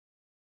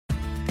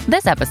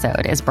This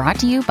episode is brought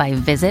to you by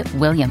Visit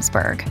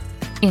Williamsburg.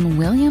 In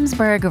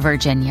Williamsburg,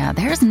 Virginia,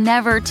 there's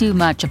never too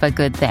much of a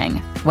good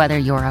thing. Whether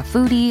you're a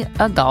foodie,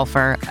 a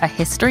golfer, a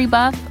history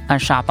buff, a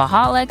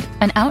shopaholic,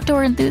 an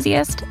outdoor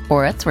enthusiast,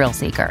 or a thrill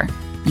seeker,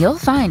 you'll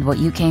find what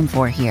you came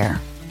for here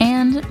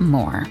and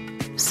more.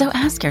 So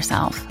ask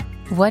yourself,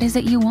 what is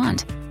it you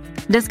want?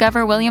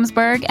 Discover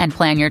Williamsburg and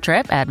plan your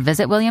trip at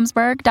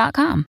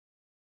visitwilliamsburg.com.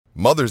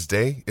 Mother's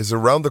Day is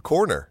around the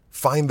corner.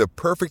 Find the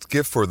perfect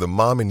gift for the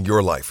mom in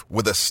your life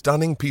with a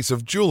stunning piece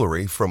of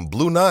jewelry from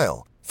Blue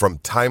Nile. From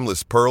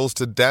timeless pearls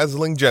to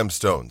dazzling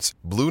gemstones,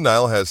 Blue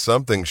Nile has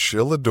something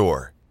she'll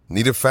adore.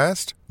 Need it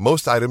fast?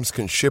 Most items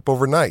can ship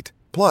overnight.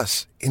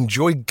 Plus,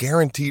 enjoy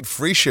guaranteed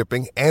free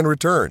shipping and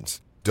returns.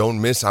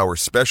 Don't miss our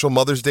special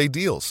Mother's Day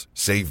deals.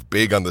 Save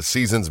big on the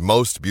season's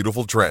most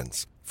beautiful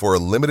trends. For a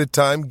limited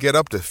time, get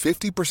up to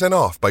 50%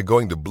 off by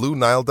going to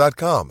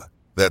BlueNile.com.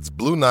 That's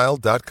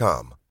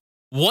BlueNile.com.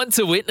 Want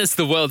to witness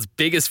the world's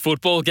biggest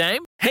football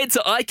game? Head to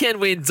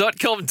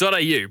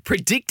iCanWin.com.au,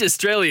 predict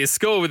Australia's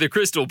score with a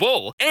crystal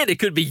ball, and it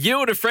could be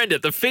you and a friend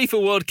at the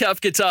FIFA World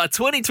Cup Qatar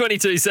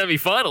 2022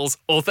 semi-finals,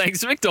 all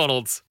thanks to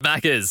McDonald's.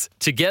 Maccas,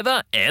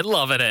 together and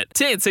loving it.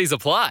 TNCs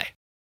apply.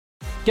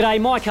 G'day,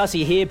 Mike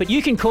Hussey here, but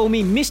you can call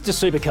me Mr.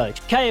 Supercoach.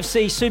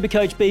 KFC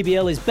Supercoach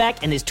BBL is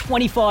back and there's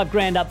 25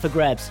 grand up for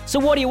grabs. So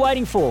what are you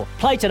waiting for?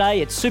 Play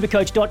today at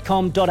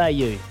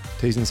supercoach.com.au.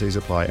 T's and C's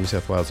apply. New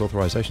South Wales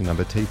authorisation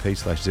number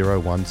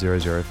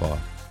TP/01005.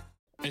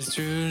 It's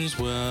Trudy's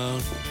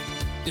World.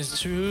 It's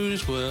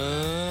Trudy's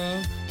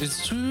World.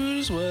 It's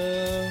Trudy's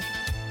World.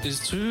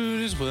 It's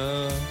Trudy's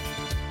World.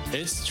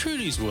 It's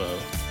Trudy's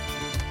World.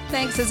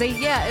 Thanks, Izzy.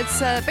 Yeah,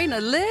 it's been a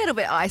little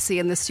bit icy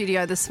in the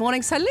studio this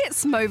morning, so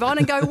let's move on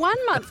and go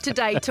 1 month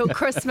today till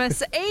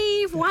Christmas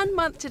Eve. 1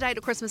 month today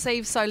till Christmas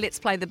Eve, so let's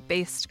play the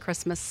best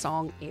Christmas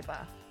song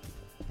ever.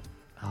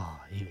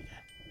 Oh, here we go.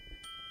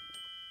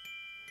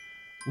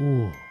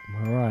 Ooh,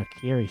 Mariah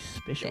Carey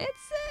special.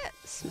 That's it.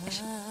 Smash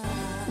it.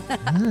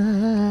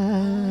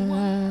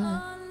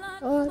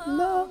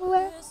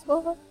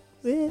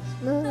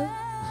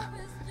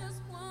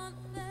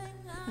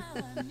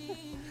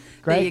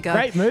 There you go.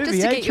 Great movie,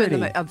 just to get you in the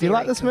mood. Do you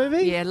like this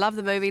movie? Yeah, love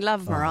the movie,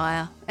 love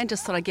Mariah, and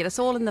just thought I'd get us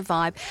all in the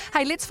vibe.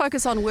 Hey, let's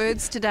focus on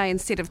words today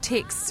instead of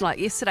texts like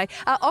yesterday.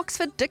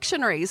 Oxford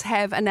Dictionaries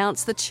have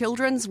announced the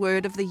Children's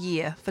Word of the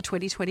Year for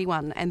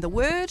 2021, and the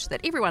word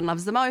that everyone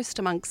loves the most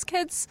amongst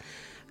kids,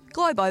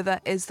 globe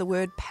over, is the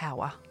word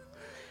power.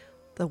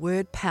 The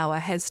word power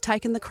has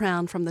taken the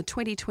crown from the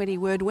 2020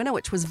 word winner,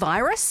 which was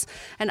virus,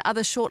 and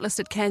other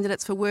shortlisted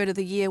candidates for Word of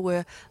the Year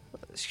were,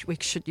 we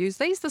should use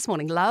these this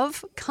morning,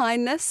 love,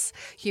 kindness,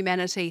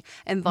 humanity,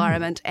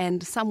 environment,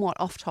 and somewhat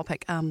off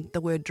topic,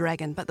 the word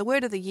dragon. But the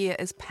word of the year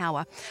is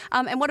power.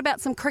 And what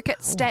about some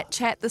cricket stat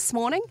chat this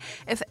morning?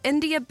 If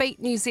India beat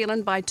New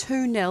Zealand by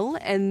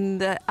 2-0 in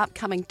the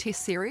upcoming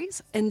Test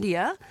series,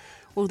 India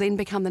will then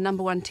become the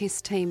number one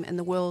Test team in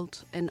the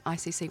world in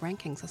ICC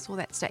rankings. I saw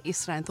that stat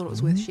yesterday and thought it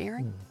was worth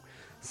sharing.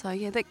 So,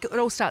 yeah, it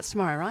all starts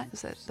tomorrow, right?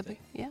 Is that the big,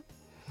 yeah?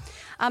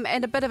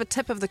 And a bit of a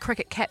tip of the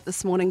cricket cap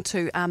this morning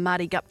to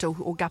Marty Guptill,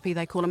 or Guppy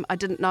they call him. I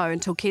didn't know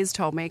until Kez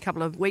told me a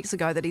couple of weeks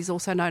ago that he's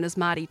also known as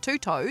Marty Two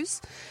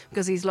Toes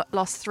because he's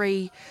lost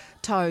 3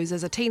 toes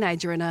as a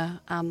teenager and a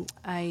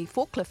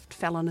forklift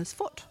fell on his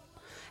foot.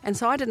 And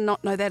so I did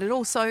not know that at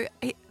all. So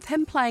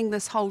him playing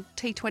this whole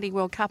T20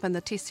 World Cup and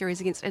the Test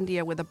series against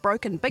India with a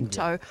broken big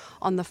toe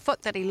on the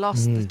foot that he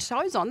lost the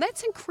toes on,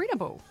 that's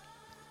incredible.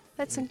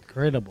 That's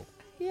incredible.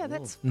 Yeah,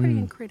 that's pretty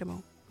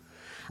incredible.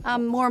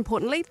 More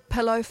importantly,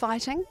 pillow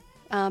fighting.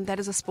 That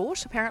is a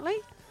sport, apparently.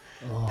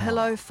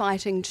 Pillow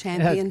fighting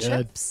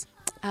championships.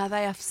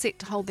 They are set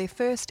to hold their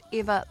first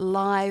ever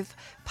live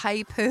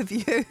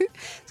pay-per-view.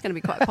 It's going to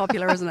be quite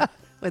popular, isn't it?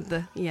 With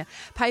the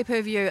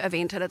pay-per-view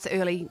event, and it's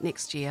early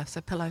next year. So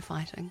pillow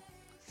fighting.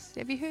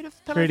 Have you heard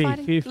of pillow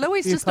fighting?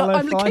 Louis just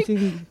not.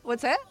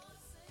 What's that?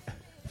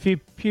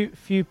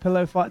 Few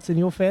pillow fights in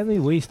your family?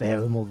 We used to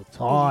have them all the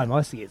time. I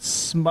used to get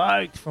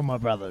smoked from my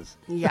brothers.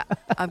 Yeah,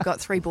 I've got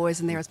 3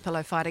 boys and there is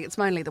pillow fighting. It's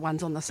mainly the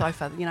ones on the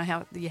sofa. You know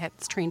how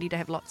it's trendy to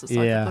have lots of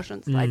sofa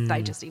cushions?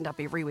 They just end up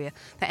everywhere.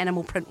 The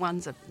animal print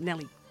ones are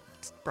nearly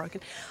broken.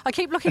 I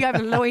keep looking over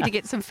to Louis to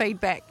get some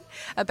feedback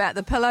about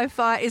the pillow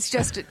fight. It's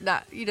just, no.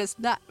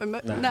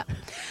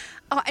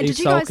 Oh, and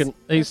he's sulking.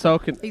 He's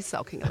sulking. He's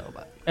sulking a little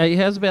bit.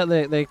 How's about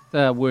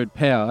that word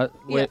power?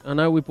 Yeah. I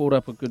know we brought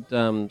up a good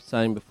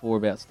saying before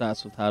about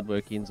starts with hard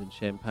work, ends in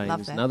champagne. Love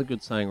There's that. another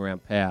good saying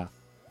around power,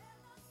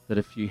 that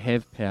if you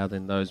have power,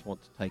 then those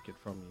want to take it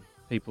from you.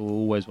 People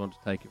always want to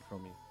take it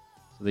from you.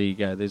 So there you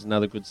go. There's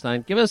another good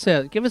saying. Give us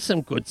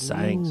some good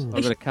sayings.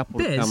 I've got a couple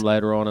to come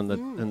later on in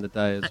the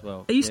day as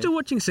well. Are you still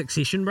watching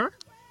Succession, bro?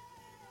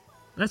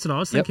 That's what I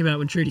was thinking about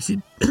when Trudy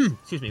said.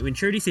 Excuse me. When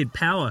Trudy said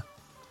power,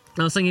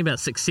 I was thinking about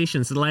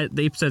Succession. So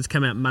the episodes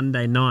come out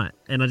Monday night,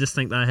 and I just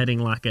think they're hitting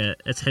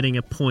hitting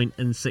a point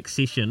in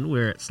Succession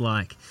where it's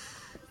like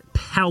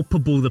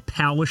palpable the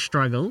power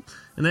struggle,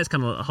 and that's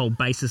kind of the whole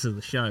basis of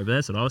the show. But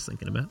that's what I was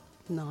thinking about.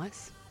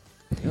 Nice.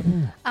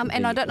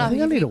 And I don't know. I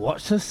think I need to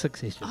watch this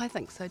Succession. I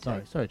think so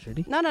too. Sorry,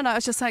 Trudy. No. I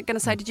was just going to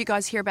say, did you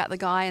guys hear about the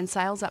guy in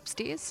sales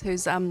upstairs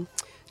who's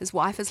his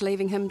wife is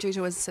leaving him due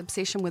to his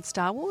obsession with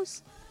Star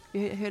Wars?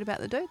 You heard about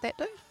that dude?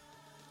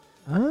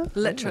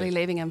 Literally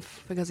leaving him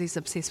because he's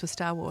obsessed with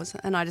Star Wars.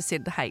 And I just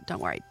said, hey,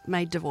 don't worry,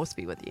 may divorce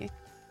be with you.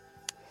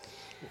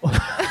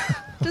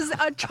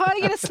 I'm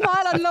trying to get a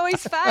smile on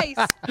Louis' face.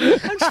 I'm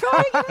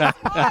trying to get a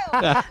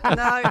smile.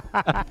 No.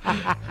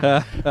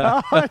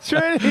 Oh,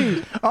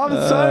 Trudy, I'm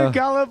so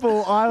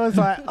gullible. I was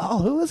like, oh,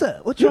 who is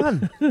it? Which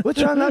one? Which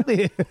one up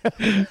there?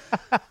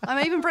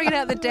 I'm even bringing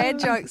out the dad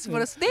jokes.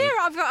 But it's there.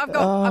 I've got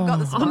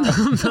the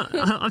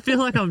smile. I feel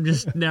like I'm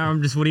just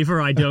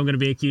whatever I do, I'm going to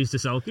be accused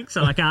of sulking.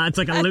 So it's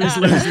like a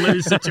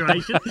lose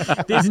situation.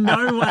 There's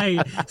no way.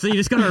 So you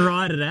just got to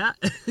ride it out.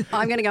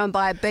 I'm going to go and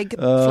buy a big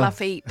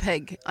fluffy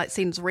pig. It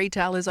seems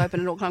retail is open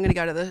in Auckland. I'm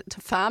going to go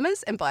to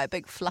farmers and buy a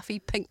big fluffy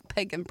pink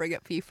pig and bring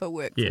it for you for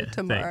work for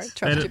tomorrow. Thanks.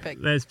 Trust your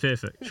pig. That's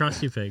perfect.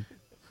 Trust your pig.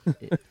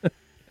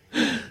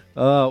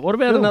 What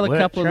about another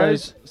couple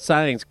Trace. of those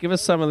sayings? Give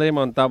us some of them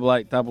on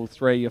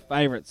 8833, your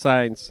favourite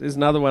sayings. There's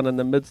another one: in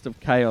the midst of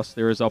chaos,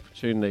 there is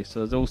opportunity.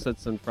 So it all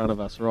sits in front of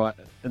us right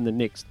in the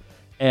next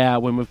hour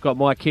when we've got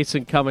Mike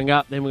Hesson coming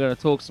up. Then we're going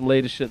to talk some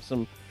leadership,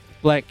 some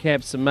Black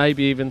Caps, and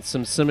maybe even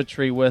some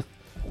symmetry with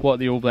what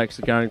the All Blacks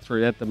are going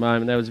through at the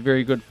moment. That was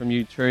very good from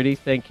you, Trudy.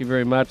 Thank you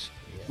very much.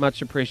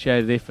 Much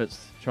appreciated efforts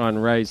to try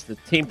and raise the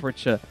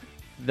temperature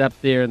up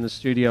there in the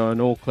studio in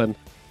Auckland.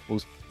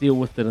 We'll deal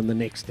with it in the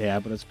next hour.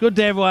 But it's good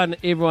to have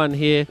everyone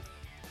here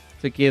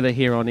together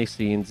here on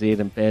SENZ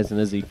and Baz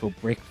and Izzy for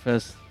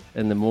breakfast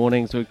in the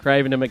mornings. We're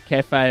craving him at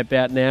cafe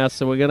about now,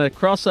 so we're going to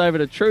cross over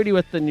to Trudy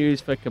with the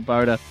news for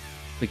Kubota.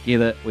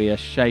 Together we are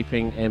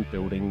shaping and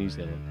building New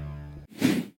Zealand.